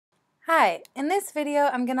Hi, in this video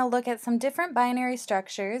I'm going to look at some different binary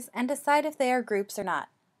structures and decide if they are groups or not.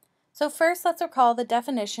 So first let's recall the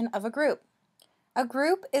definition of a group. A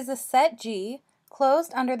group is a set G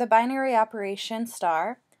closed under the binary operation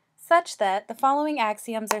star such that the following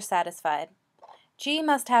axioms are satisfied. G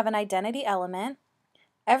must have an identity element,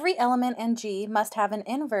 every element in G must have an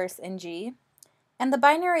inverse in G, and the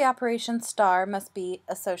binary operation star must be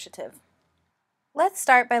associative. Let's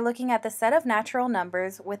start by looking at the set of natural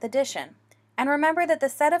numbers with addition. And remember that the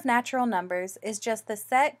set of natural numbers is just the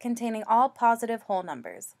set containing all positive whole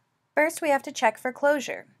numbers. First, we have to check for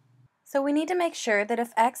closure. So we need to make sure that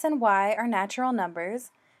if x and y are natural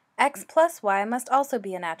numbers, x plus y must also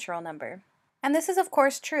be a natural number. And this is of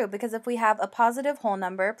course true because if we have a positive whole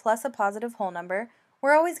number plus a positive whole number,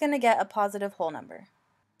 we're always going to get a positive whole number.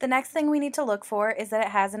 The next thing we need to look for is that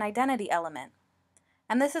it has an identity element.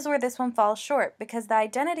 And this is where this one falls short because the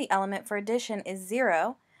identity element for addition is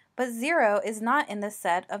 0, but 0 is not in the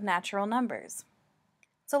set of natural numbers.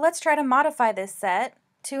 So let's try to modify this set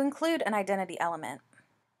to include an identity element.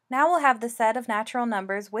 Now we'll have the set of natural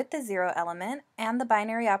numbers with the 0 element and the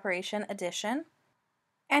binary operation addition.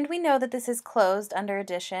 And we know that this is closed under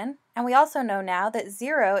addition, and we also know now that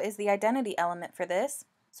 0 is the identity element for this.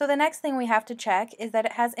 So the next thing we have to check is that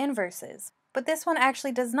it has inverses. But this one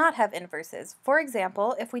actually does not have inverses. For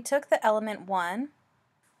example, if we took the element 1,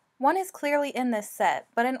 1 is clearly in this set,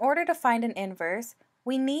 but in order to find an inverse,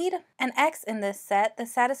 we need an x in this set that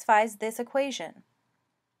satisfies this equation.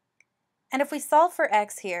 And if we solve for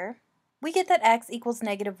x here, we get that x equals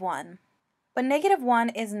 -1. But -1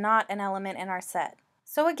 is not an element in our set.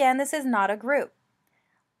 So again, this is not a group.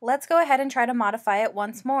 Let's go ahead and try to modify it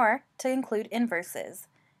once more to include inverses.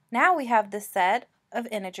 Now we have the set of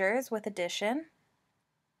integers with addition,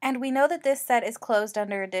 and we know that this set is closed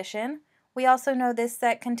under addition. We also know this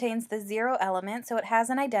set contains the 0 element, so it has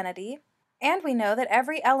an identity, and we know that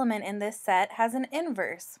every element in this set has an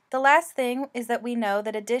inverse. The last thing is that we know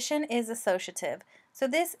that addition is associative, so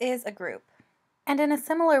this is a group. And in a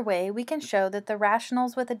similar way, we can show that the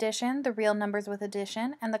rationals with addition, the real numbers with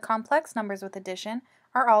addition, and the complex numbers with addition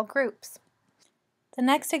are all groups. The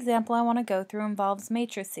next example I want to go through involves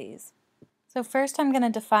matrices. So first I'm going to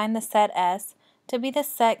define the set S to be the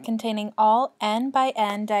set containing all n by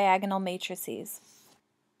n diagonal matrices.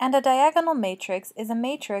 And a diagonal matrix is a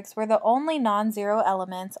matrix where the only non-zero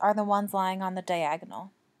elements are the ones lying on the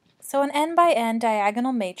diagonal. So an n by n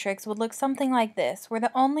diagonal matrix would look something like this, where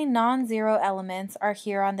the only non-zero elements are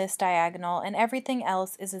here on this diagonal and everything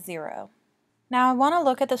else is a 0. Now I want to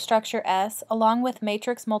look at the structure S along with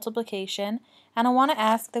matrix multiplication, and I want to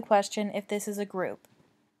ask the question if this is a group.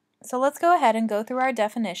 So let's go ahead and go through our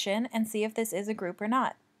definition and see if this is a group or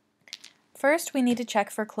not. First, we need to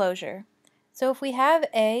check for closure. So if we have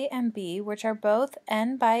A and B, which are both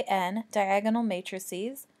n by n diagonal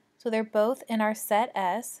matrices, so they're both in our set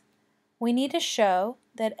S, we need to show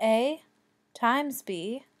that A times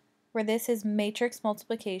B, where this is matrix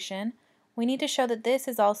multiplication, we need to show that this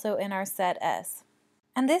is also in our set S.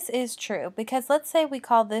 And this is true because let's say we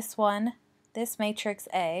call this matrix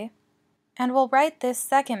A, and we'll write this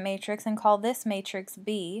second matrix and call this matrix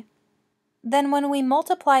B. Then when we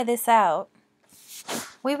multiply this out,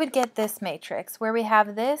 we would get this matrix where we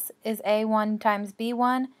have this is A1 times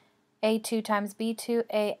B1, A2 times B2,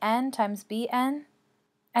 AN times BN.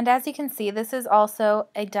 And as you can see, this is also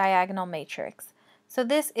a diagonal matrix. So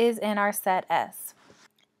this is in our set S.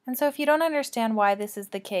 And so if you don't understand why this is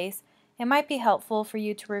the case, it might be helpful for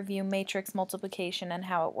you to review matrix multiplication and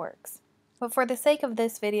how it works. But for the sake of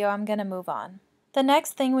this video, I'm going to move on. The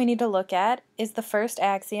next thing we need to look at is the first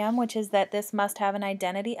axiom, which is that this must have an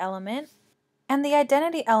identity element. And the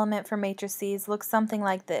identity element for matrices looks something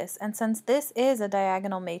like this. And since this is a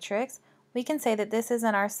diagonal matrix, we can say that this is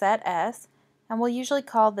in our set S, and we'll usually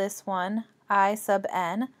call this one I sub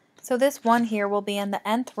n. So this one here will be in the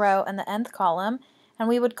nth row and the nth column, and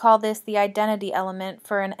we would call this the identity element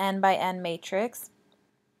for an n by n matrix.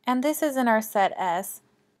 And this is in our set S.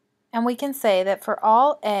 And we can say that for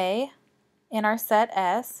all A in our set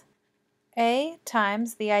S, A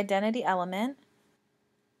times the identity element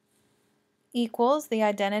equals the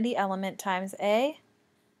identity element times A,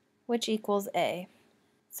 which equals A.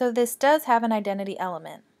 So this does have an identity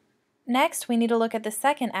element. Next, we need to look at the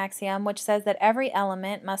second axiom, which says that every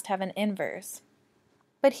element must have an inverse.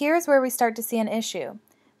 But here's where we start to see an issue,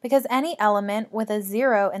 because any element with a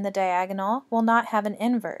 0 in the diagonal will not have an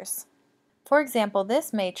inverse. For example,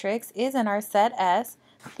 this matrix is in our set S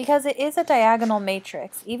because it is a diagonal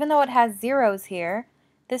matrix. Even though it has zeros here,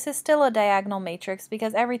 this is still a diagonal matrix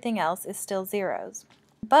because everything else is still zeros.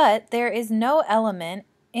 But there is no element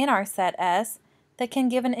in our set S that can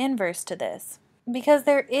give an inverse to this, because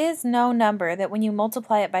there is no number that when you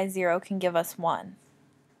multiply it by 0 can give us 1.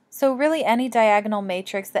 So really any diagonal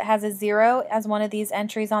matrix that has a 0 as one of these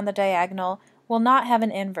entries on the diagonal will not have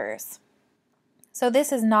an inverse. So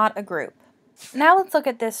this is not a group. Now let's look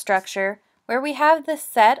at this structure where we have the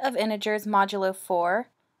set of integers modulo 4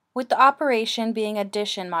 with the operation being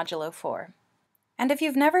addition modulo 4. And if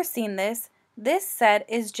you've never seen this, this set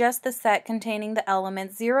is just the set containing the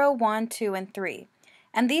elements 0, 1, 2, and 3.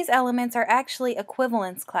 And these elements are actually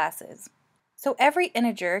equivalence classes. So every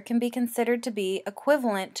integer can be considered to be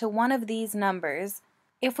equivalent to one of these numbers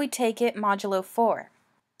if we take it modulo 4.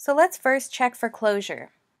 So let's first check for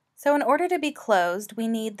closure. So in order to be closed, we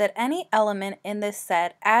need that any element in this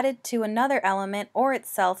set added to another element or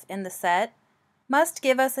itself in the set must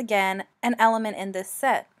give us again an element in this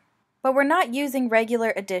set. But we're not using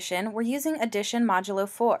regular addition, we're using addition modulo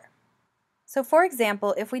 4. So for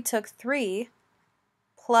example, if we took 3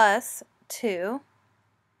 plus 2,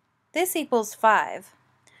 this equals 5.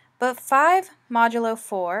 But 5 modulo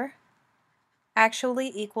 4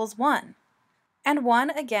 actually equals 1. And 1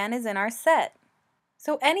 again is in our set.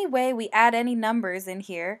 So any way we add any numbers in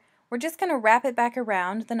here, we're just going to wrap it back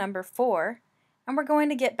around the number 4, and we're going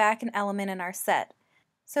to get back an element in our set.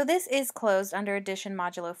 So this is closed under addition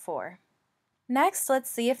modulo 4. Next, let's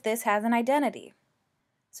see if this has an identity.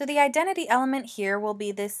 So the identity element here will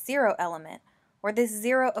be this 0 element, or this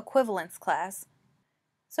 0 equivalence class.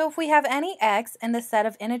 So if we have any x in the set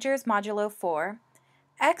of integers modulo 4,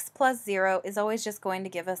 x plus 0 is always just going to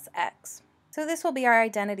give us x. So this will be our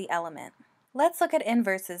identity element. Let's look at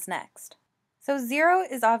inverses next. So 0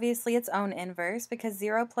 is obviously its own inverse because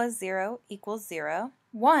 0 plus 0 equals 0.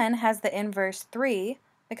 1 has the inverse 3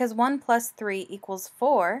 because 1 plus 3 equals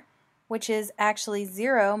 4, which is actually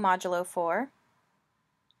 0 modulo 4.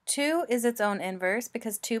 2 is its own inverse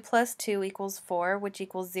because 2 plus 2 equals 4, which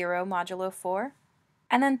equals 0 modulo 4.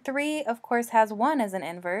 And then 3, of course, has 1 as an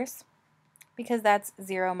inverse because that's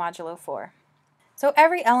 0 modulo 4. So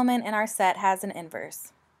every element in our set has an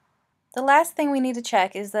inverse. The last thing we need to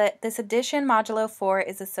check is that this addition modulo 4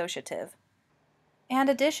 is associative. And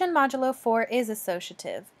addition modulo 4 is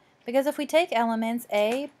associative because if we take elements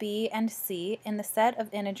a, b, and c in the set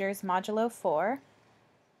of integers modulo 4,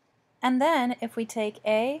 and then if we take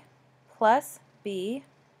a plus b,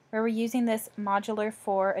 where we're using this modular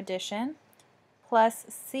 4 addition, plus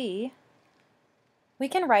c, we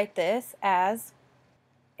can write this as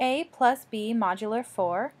a plus b modular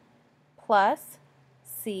 4 plus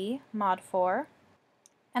c mod 4,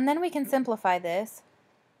 and then we can simplify this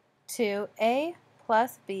to a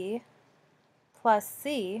plus b plus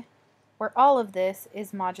c, where all of this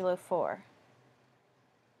is modulo 4.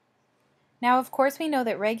 Now of course we know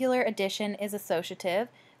that regular addition is associative,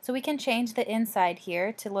 so we can change the inside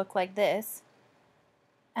here to look like this,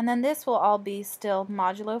 and then this will all be still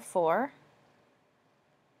modulo 4.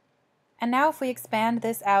 And now if we expand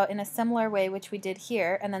this out in a similar way which we did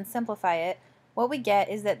here and then simplify it, what we get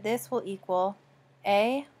is that this will equal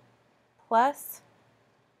a plus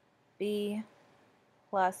b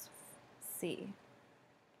plus c.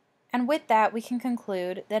 And with that, we can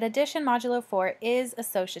conclude that addition modulo 4 is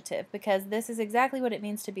associative because this is exactly what it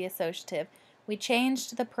means to be associative. We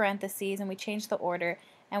changed the parentheses and we changed the order,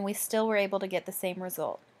 and we still were able to get the same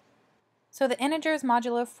result. So the integers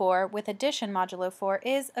modulo 4 with addition modulo 4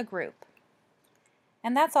 is a group.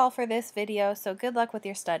 And that's all for this video, so good luck with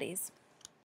your studies.